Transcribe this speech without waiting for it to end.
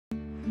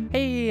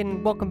Hey,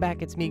 and welcome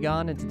back. It's me,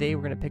 Gon, and today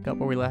we're going to pick up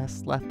where we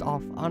last left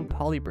off on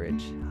Poly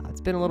Bridge.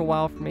 It's been a little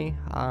while for me,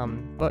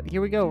 but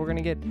here we go. We're going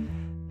to get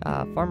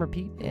Farmer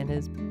Pete and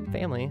his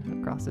family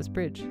across this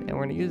bridge, and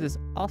we're going to use this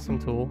awesome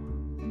tool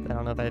that I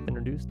don't know if I've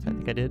introduced. I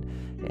think I did,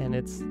 and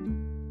it's,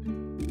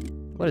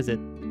 what is it?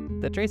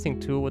 The tracing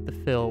tool with the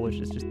fill, which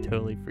is just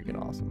totally freaking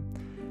awesome.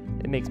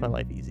 It makes my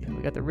life easy.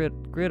 We got the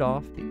grid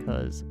off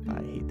because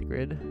I hate the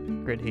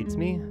grid. Grid hates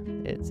me.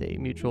 It's a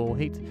mutual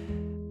hate.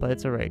 But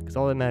it's alright, because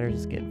all that matters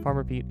is getting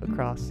Farmer Pete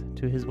across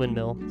to his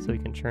windmill so he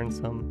can churn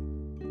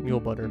some mule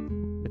butter,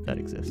 if that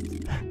exists.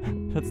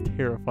 That's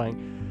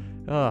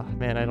terrifying. Oh,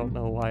 man, I don't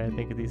know why I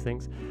think of these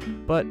things.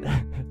 But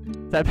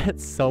I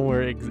bet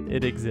somewhere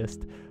it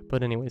exists.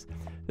 But anyways,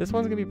 this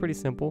one's going to be pretty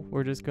simple.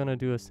 We're just going to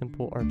do a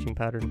simple arching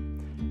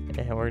pattern.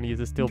 And we're going to use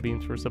the steel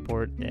beams for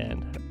support.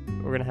 And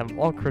we're going to have them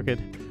all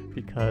crooked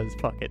because,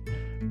 fuck it.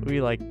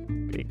 We like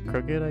it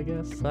crooked, I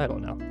guess? I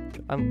don't know.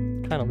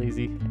 I'm kind of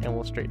lazy, and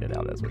we'll straighten it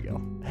out as we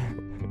go.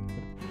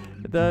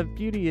 The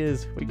beauty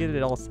is we get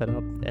it all set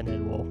up, and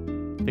then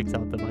we'll fix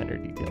out the minor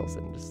details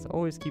and just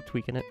always keep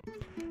tweaking it.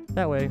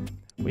 That way,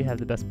 we have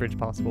the best bridge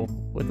possible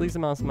with least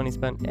amounts of money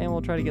spent, and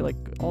we'll try to get like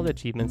all the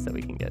achievements that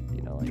we can get.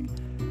 You know,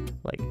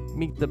 like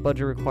meet the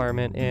budget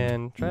requirement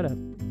and try to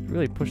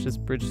really push this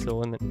bridge to the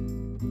limit.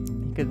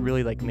 You could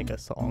really like make a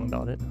song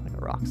about it, like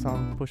a rock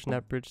song, pushing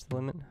that bridge to the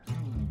limit.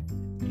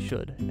 You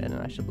should, and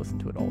I should listen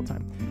to it all the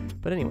time.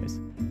 But anyways,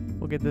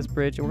 we'll get this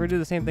bridge, and we're gonna do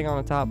the same thing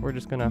on the top. We're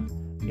just gonna,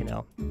 you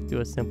know,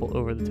 do a simple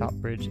over the top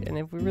bridge. And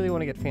if we really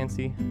want to get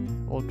fancy,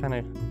 we'll kind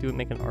of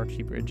make an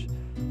archy bridge.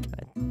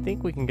 I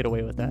think we can get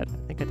away with that.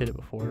 I think I did it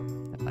before.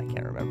 I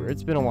can't remember.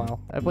 It's been a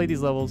while. I played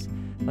these levels,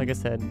 like I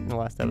said in the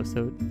last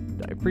episode.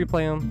 I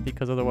pre-play them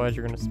because otherwise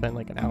you're gonna spend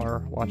like an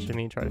hour watching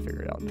me try to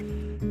figure it out.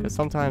 Because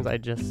sometimes I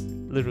just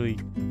literally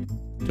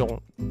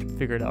don't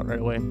figure it out right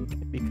away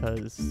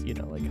because, you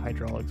know, like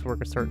hydraulics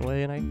work a certain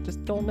way and I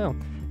just don't know.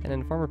 And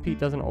then Farmer Pete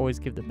doesn't always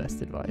give the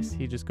best advice.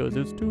 He just goes,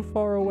 it's too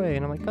far away.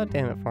 And I'm like, God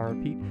damn it, Farmer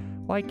Pete.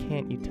 Why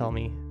can't you tell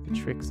me the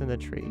tricks and the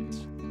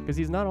trades? Because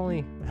he's not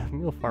only a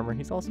mule farmer,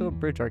 he's also a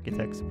bridge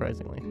architect,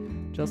 surprisingly.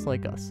 Just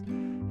like us.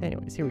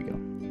 Anyways, here we go.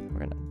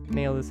 We're gonna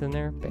nail this in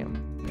there. Bam,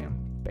 bam,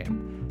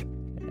 bam.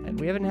 And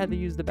we haven't had to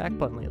use the back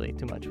button lately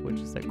too much, which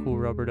is that cool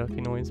rubber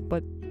ducky noise,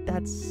 but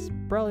that's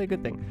probably a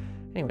good thing.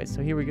 Anyways,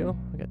 so here we go.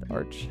 We got the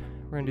arch.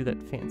 We're gonna do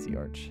that fancy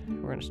arch.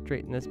 We're gonna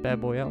straighten this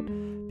bad boy out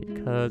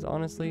because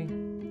honestly,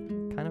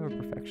 kind of a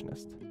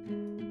perfectionist.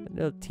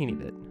 A teeny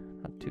bit,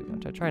 not too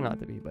much. I try not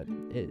to be, but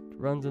it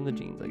runs in the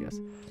genes, I guess.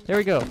 There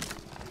we go.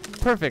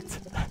 Perfect.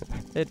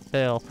 It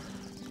failed.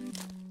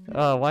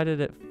 Oh, why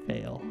did it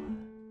fail?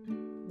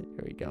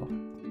 There we go.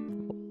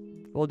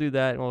 We'll do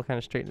that and we'll kind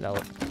of straighten it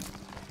out.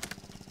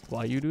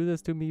 Why you do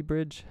this to me,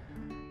 bridge?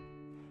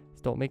 This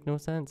don't make no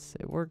sense.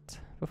 It worked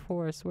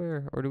before, I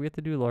swear. Or do we have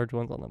to do large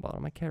ones on the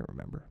bottom? I can't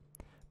remember.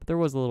 But there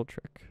was a little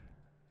trick.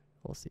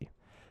 We'll see.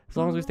 As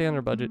long as we stay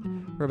under budget,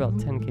 we're about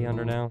 10k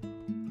under now.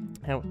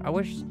 And I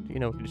wish, you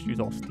know, we could just use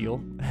all steel.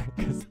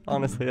 Because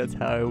honestly, that's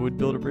how I would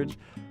build a bridge.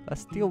 A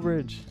steel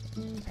bridge.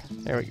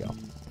 There we go.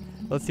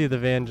 Let's see if the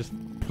van just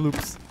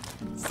ploops.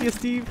 See ya,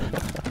 Steve.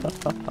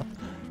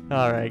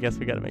 Alright, I guess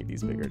we gotta make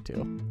these bigger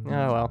too. Oh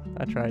well,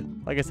 I tried.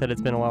 Like I said,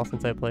 it's been a while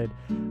since I played.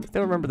 I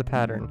still remember the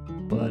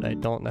pattern, but I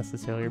don't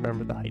necessarily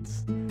remember the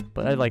heights.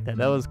 But I like that.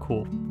 That was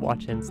cool.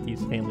 Watching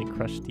Steve's family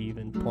crush Steve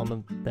and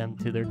plummet them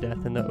to their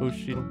death in the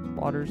ocean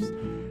waters.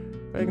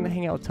 We're gonna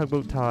hang out with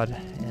Tugboat Todd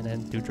and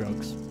then do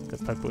drugs. Because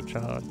Tugboat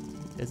Todd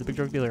is a big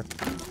drug dealer.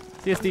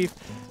 See ya, Steve.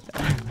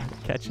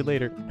 Catch you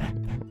later.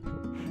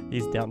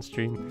 He's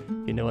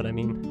downstream, if you know what I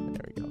mean.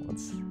 There we go.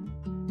 Let's.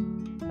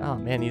 Oh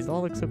man, these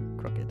all look so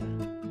crooked.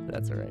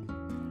 That's alright.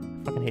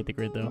 I fucking hate the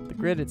grid though. The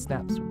grid, it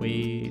snaps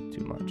way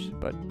too much.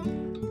 But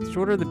the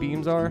shorter the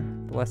beams are,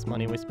 the less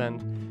money we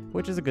spend,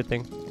 which is a good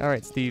thing.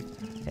 Alright, Steve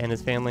and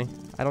his family.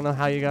 I don't know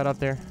how you got up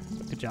there,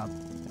 but good job.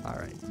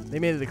 Alright, they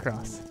made it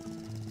across.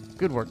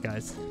 Good work,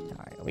 guys.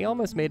 Alright, we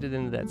almost made it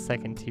into that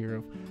second tier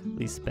of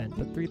least spent,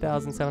 but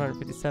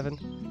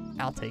 3,757,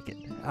 I'll take it.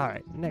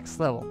 Alright, next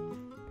level.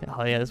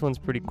 Oh yeah, this one's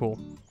pretty cool.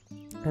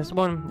 This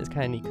one is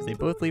kind of neat because they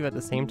both leave at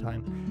the same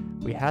time.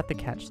 We had to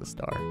catch the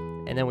star,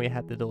 and then we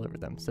had to deliver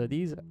them. So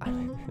these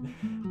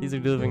these are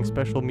delivering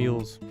special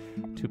mules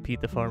to Pete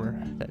the farmer,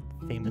 that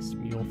famous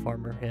mule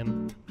farmer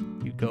him.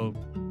 You go,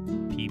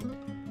 Pete.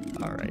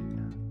 All right.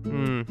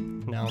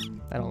 No,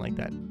 I don't like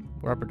that.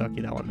 Rubber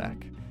ducky that one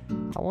back.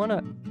 I want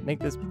to make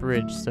this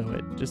bridge so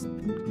it just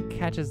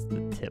catches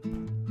the tip,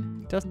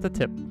 just the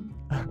tip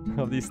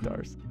of these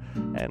stars,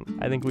 and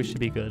I think we should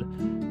be good.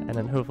 And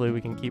then hopefully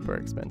we can keep our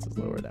expenses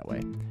lower that way.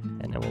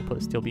 And then we'll put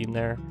a steel beam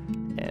there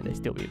and a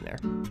steel beam there.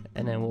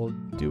 And then we'll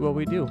do what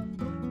we do.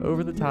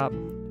 Over the top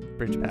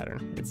bridge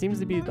pattern. It seems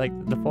to be like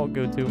the default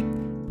go-to,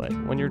 but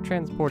when you're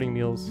transporting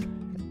mules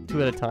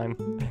 2 at a time,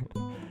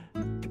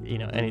 you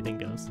know, anything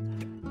goes.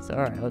 So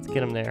alright, let's get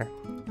them there.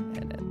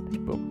 And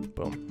then boom,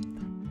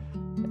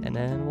 boom. And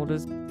then we'll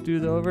just do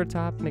the over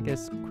top, make it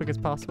as quick as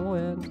possible,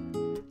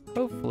 and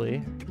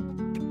hopefully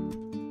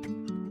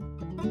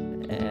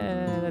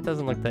that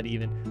doesn't look that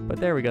even, But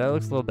there we go, that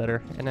looks a little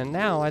better. And then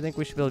now I think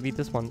we should be able to beat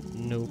this one,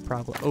 no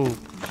problem. Oh,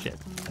 shit,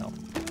 no.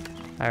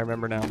 I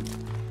remember now.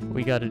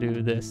 We gotta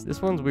do this.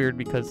 This one's weird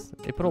because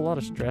they put a lot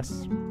of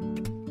stress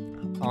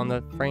on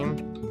the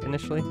frame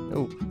initially.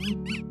 Oh,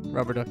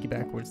 rubber ducky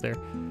backwards there.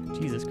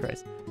 Jesus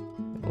Christ.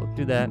 We'll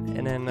do that,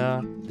 and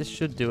then this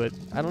should do it.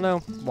 I don't know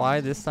why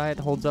this side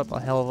holds up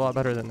a hell of a lot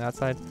better than that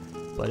side,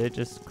 but it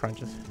just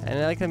crunches. And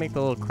I like to make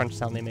the little crunch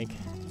sound they make.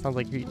 Sounds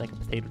like you're eating like a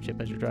potato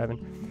chip as you're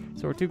driving.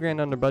 So we're $2 grand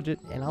under budget,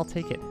 and I'll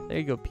take it. There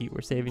you go, Pete.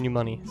 We're saving you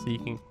money so you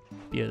can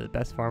be the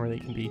best farmer that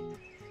you can be.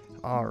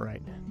 All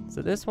right.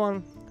 So this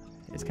one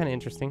is kind of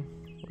interesting.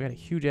 We got a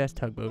huge-ass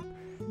tugboat,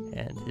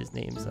 and his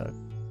name's, I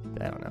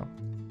don't know,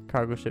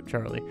 Cargo Ship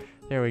Charlie.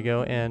 There we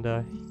go, and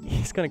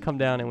he's going to come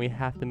down, and we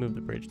have to move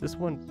the bridge. This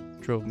one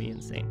drove me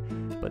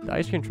insane. But the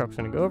ice cream truck's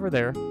going to go over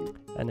there,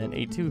 and then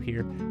A2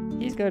 here,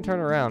 he's going to turn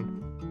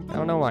around. I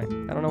don't know why.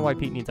 I don't know why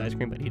Pete needs ice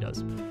cream, but he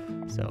does.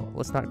 So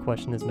let's not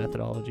question his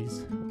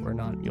methodologies. We're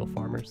not mule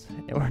farmers,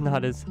 and we're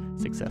not as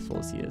successful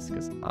as he is.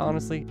 Because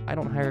honestly, I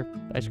don't hire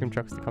ice cream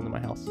trucks to come to my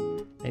house.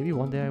 Maybe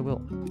one day I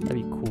will. That'd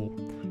be cool.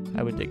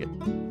 I would dig it.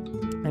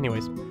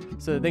 Anyways,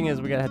 so the thing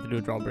is, we're going to have to do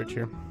a drawbridge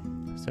here.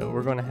 So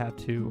we're going to have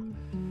to...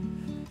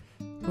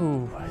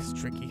 Ooh, it's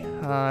tricky.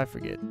 I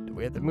forget.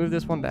 We have to move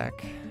this one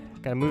back.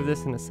 Got to move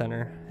this in the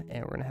center,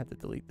 and we're going to have to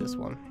delete this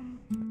one.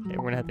 And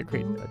we're going to have to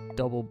create a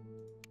double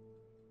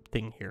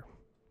thing here.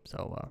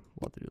 So we'll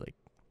have to do like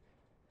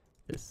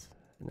this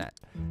and that.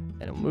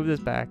 And we'll move this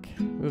back,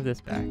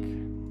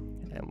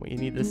 and we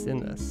need this in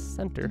the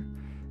center.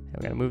 And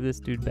we're going to move this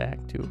dude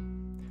back too.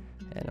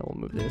 And then we'll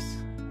move this.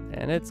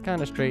 And it's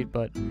kind of straight,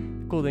 but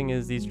the cool thing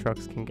is these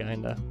trucks can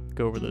kind of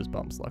go over those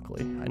bumps,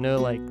 luckily. I know,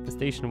 like, the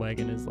station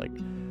wagon is, like,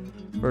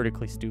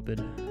 vertically stupid,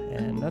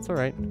 and that's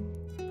alright,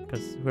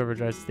 because whoever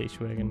drives the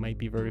station wagon might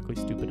be vertically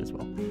stupid as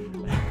well.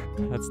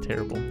 That's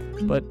terrible,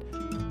 but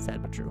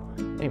sad but true.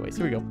 Anyways,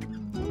 here we go.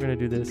 We're going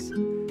to do this.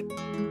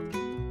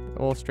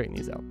 We'll straighten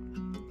these out,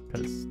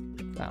 because,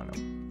 I don't know,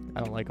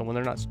 I don't like them when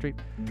they're not straight.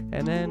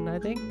 And then I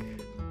think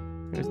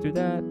we'll just do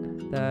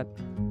that.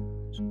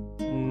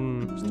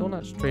 Still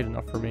not straight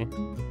enough for me.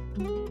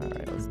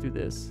 Alright, let's do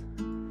this.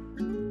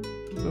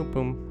 Boom,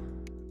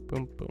 boom,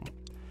 boom, boom.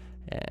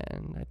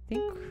 And I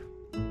think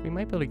we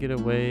might be able to get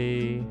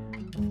away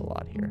with a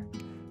lot here.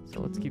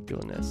 So let's keep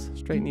doing this.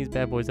 Straighten these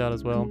bad boys out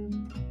as well.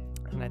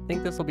 And I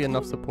think this will be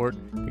enough support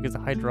because the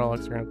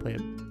hydraulics are going to play a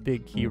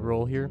big key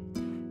role here.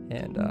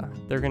 And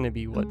they're going to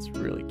be what's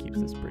really keeps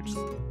this bridge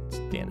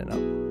standing up.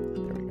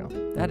 There we go.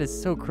 That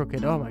is so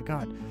crooked. Oh my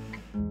god.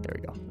 There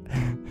we go.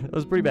 That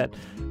was pretty bad.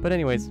 But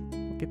anyways,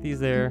 we'll get these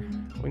there.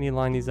 We need to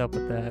line these up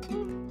with that.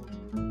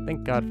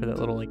 Thank God for that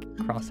little like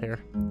crosshair.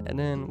 And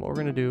then what we're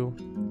going to do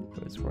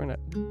is we're going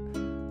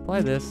to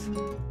apply this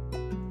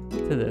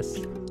to this.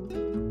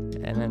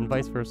 And then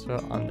vice versa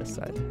on this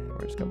side.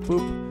 We're just going to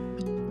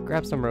boop,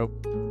 grab some rope,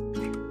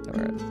 and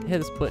we're going to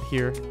hit a split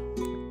here.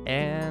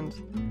 And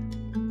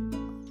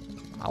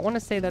I want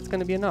to say that's going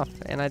to be enough.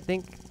 And I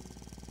think,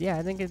 yeah,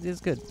 I think it is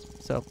good.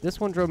 So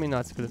this one drove me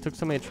nuts because it took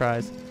so many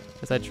tries.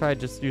 As I tried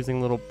just using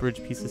little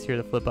bridge pieces here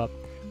to flip up.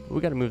 But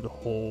we got to move the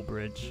whole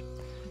bridge.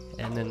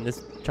 And then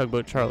this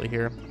Tugboat Charlie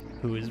here,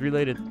 who is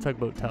related to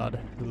Tugboat Todd,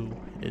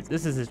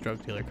 this is his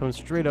drug dealer, comes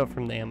straight up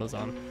from the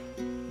Amazon,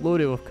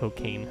 loaded with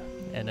cocaine.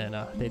 And then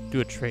they do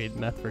a trade,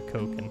 meth for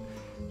coke, and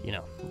you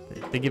know,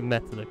 they give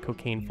meth to the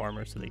cocaine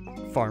farmers so they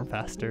farm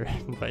faster,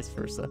 and vice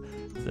versa.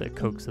 The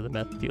coke, so the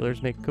meth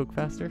dealers make coke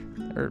faster,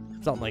 or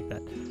something like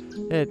that.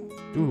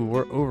 Ooh,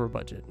 we're over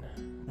budget.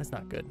 That's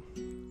not good.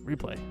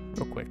 Replay,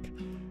 real quick.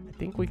 I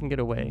think we can get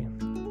away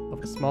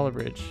with a smaller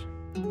bridge,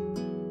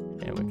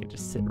 and we can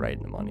just sit right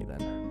in the money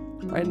then.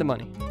 Right in the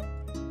money.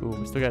 Ooh,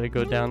 we still got to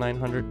go down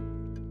 900.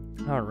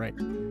 All right.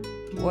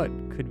 What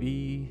could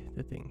be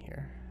the thing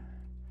here?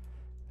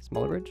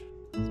 Smaller bridge?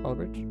 Smaller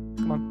bridge?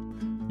 Come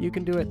on. You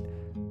can do it.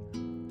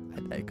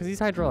 Because these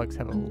hydraulics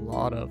have a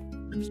lot of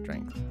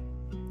strength.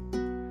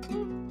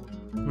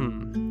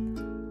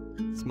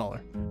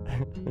 Smaller.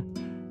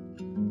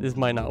 This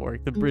might not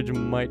work. The bridge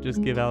might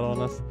just give out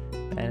on us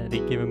at any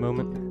given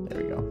moment.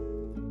 There we go.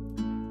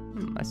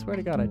 I swear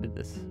to God I did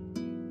this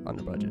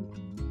under budget.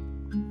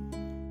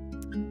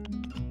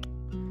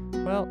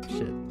 Well,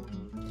 shit.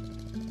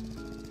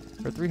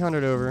 We're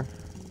 300 over.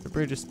 The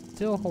bridge is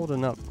still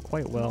holding up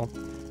quite well.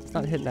 It's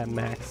not hitting that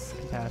max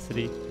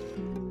capacity.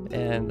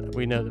 And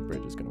we know the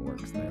bridge is going to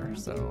work there.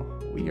 So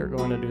we are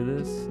going to do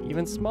this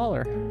even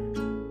smaller.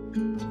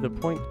 To the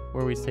point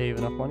where we save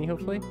enough money,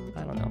 hopefully.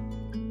 I don't know.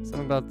 So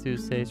I'm about to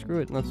say, screw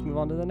it, and let's move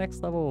on to the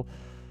next level.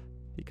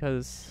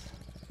 Because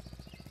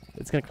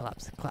it's going to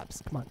collapse.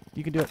 Collapse. Come on.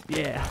 You can do it.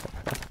 Yeah.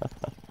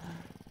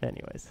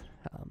 Anyways.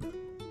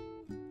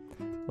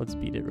 Let's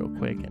beat it real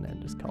quick and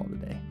then just call it a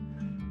day.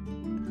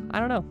 I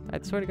don't know. I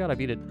swear to God I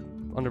beat it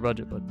under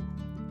budget, but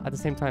at the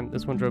same time,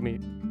 this one drove me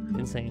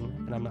insane,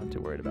 and I'm not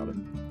too worried about it.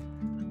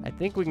 I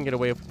think we can get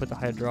away if we put the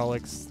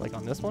hydraulics like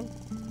on this one.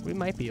 We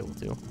might be able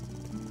to.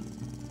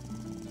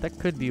 That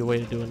could be a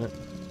way of doing it.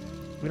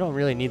 We don't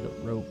really need the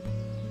rope.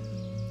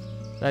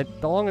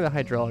 The longer the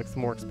hydraulics, the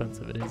more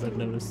expensive it is, I've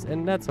noticed.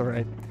 And that's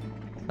alright.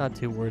 Not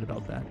too worried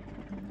about that.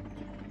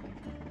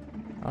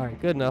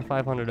 Alright, good enough.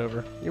 500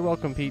 over. You're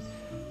welcome, Pete.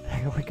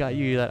 We got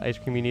you that ice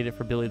cream you needed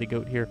for Billy the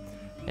goat here.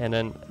 And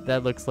then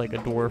that looks like a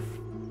dwarf,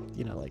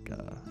 you know, like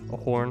a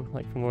horn,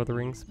 like from Lord of the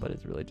Rings, but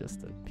it's really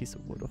just a piece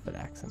of wood with an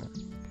axe in it.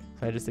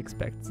 So I just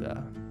expect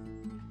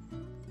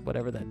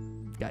whatever that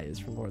guy is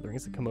from Lord of the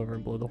Rings to come over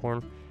and blow the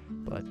horn,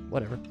 but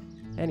whatever.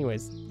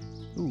 Anyways,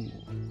 ooh,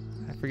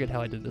 I forget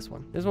how I did this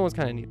one. This one was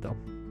kind of neat though,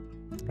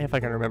 if I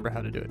can remember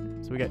how to do it.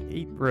 So we got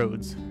 8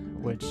 roads,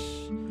 which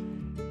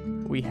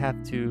we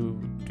have to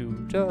do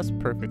just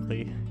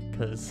perfectly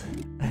because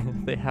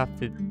they have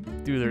to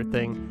do their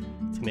thing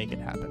to make it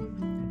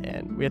happen.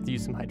 And we have to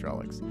use some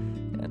hydraulics.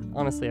 And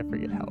honestly, I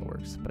forget how it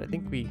works, but I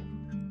think we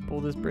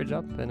pull this bridge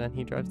up and then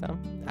he drives down.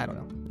 I don't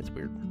know. It's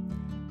weird.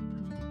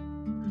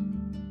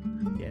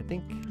 Yeah, I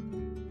think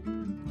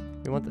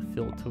we want the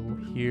fill tool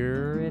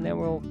here and then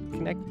we'll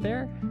connect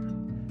there.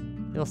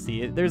 You'll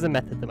see it. There's a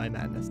method to my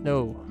madness.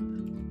 No.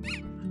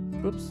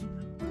 Whoops.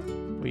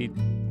 We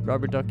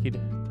rubber duckied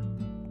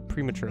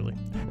prematurely.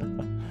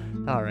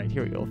 Alright,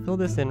 here we go. Fill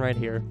this in right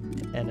here.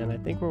 And then I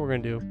think what we're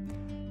going to do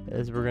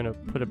is we're going to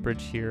put a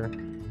bridge here,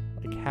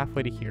 like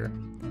halfway to here.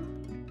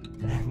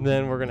 And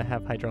then we're going to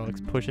have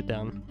hydraulics push it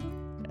down.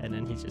 And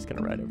then he's just going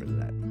to ride over to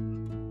that.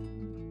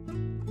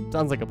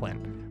 Sounds like a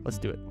plan. Let's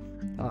do it.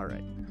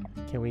 Alright.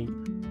 Can we...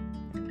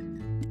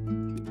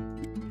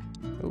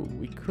 Oh,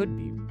 we could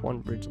be one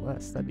bridge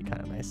less. That'd be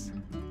kind of nice.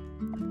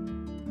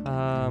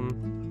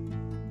 I'm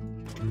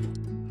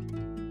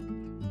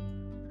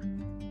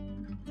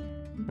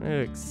going to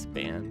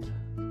expand.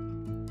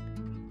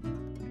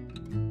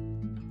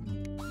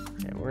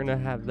 And we're going to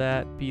have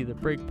that be the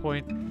break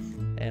point.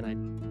 And I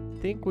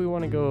think we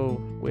want to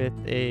go with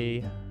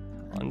a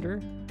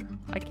under.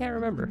 I can't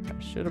remember.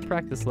 I should have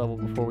practiced level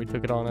before we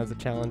took it on as a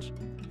challenge.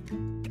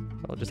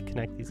 I'll just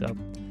connect these up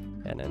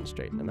and then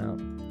straighten them out.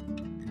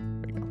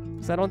 There we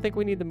go. So I don't think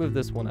we need to move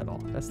this one at all.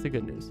 That's the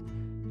good news.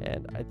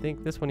 And I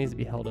think this one needs to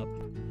be held up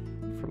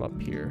from up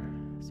here.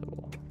 So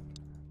we'll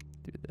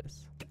do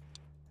this.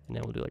 And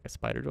then we'll do like a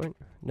spider joint.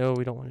 No,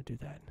 we don't want to do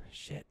that.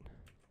 Shit.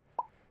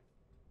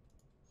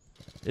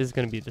 This is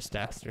going to be a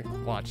disaster.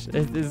 Watch.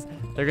 They're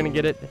going to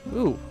get it.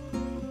 Ooh.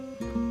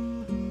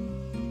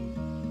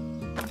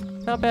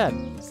 Not bad.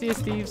 See ya,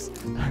 Steves.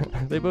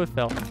 They both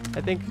fell.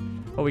 I think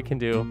what we can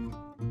do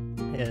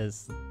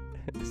is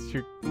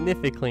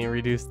significantly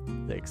reduce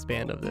the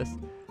expand of this.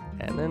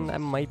 And then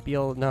that might be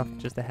enough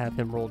just to have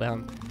him roll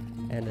down.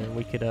 And then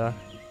we could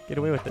get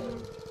away with it.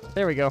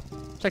 There we go.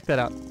 Check that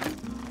out.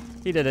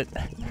 He did it.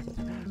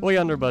 Way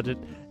under budget.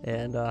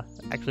 And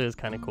actually it's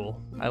kind of cool.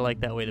 I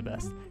like that way the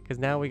best. Because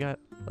now we got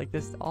like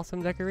this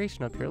awesome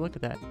decoration up here. Look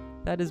at that.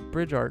 That is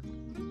bridge art.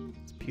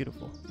 It's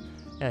beautiful.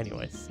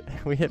 Anyways,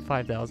 we hit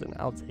 5,000.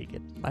 I'll take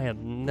it. I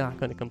am not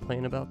going to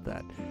complain about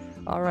that.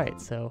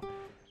 Alright, so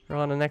we're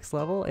on the next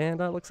level. And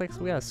it looks like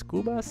we got a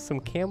school bus, some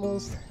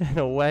camels, and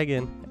a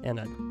wagon, and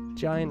a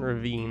giant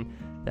ravine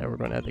that we're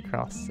going to have to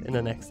cross in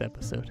the next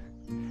episode.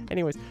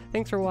 Anyways,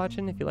 thanks for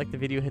watching. If you liked the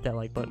video, hit that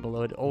like button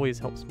below. It always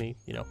helps me,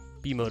 you know,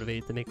 be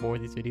motivated to make more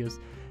of these videos.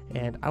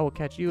 And I will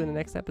catch you in the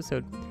next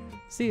episode.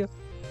 See ya!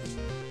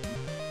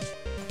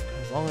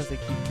 As long as they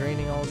keep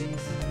draining all these,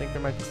 I think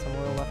there might be some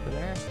oil left in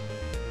there.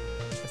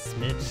 A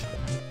smidge.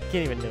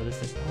 Can't even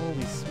notice it.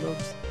 Holy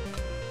smokes.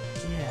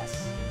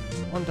 Yes.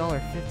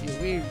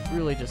 $1.50. We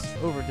really just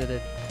overdid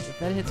it. If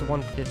that hits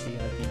 150,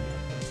 I'd be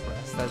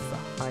impressed. That's the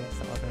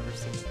highest I've ever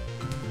seen.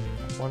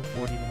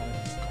 149.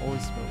 Holy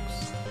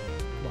smokes.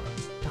 Come on,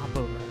 top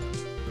over.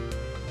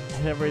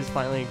 And everybody's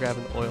finally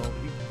grabbing oil.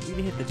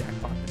 We hit the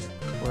jackpot there,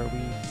 where we,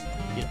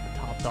 you know,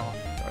 topped off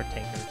our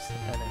tankers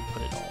and then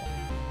put it all in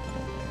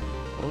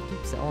there. We'll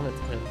keep selling it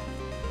to him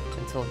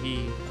until he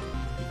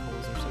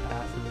equals or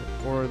surpasses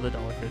it, or the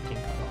 $1.15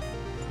 cutoff.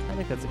 I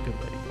think that's a good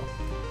way to go.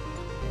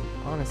 And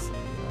honestly,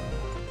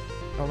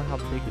 I don't know how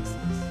big this is.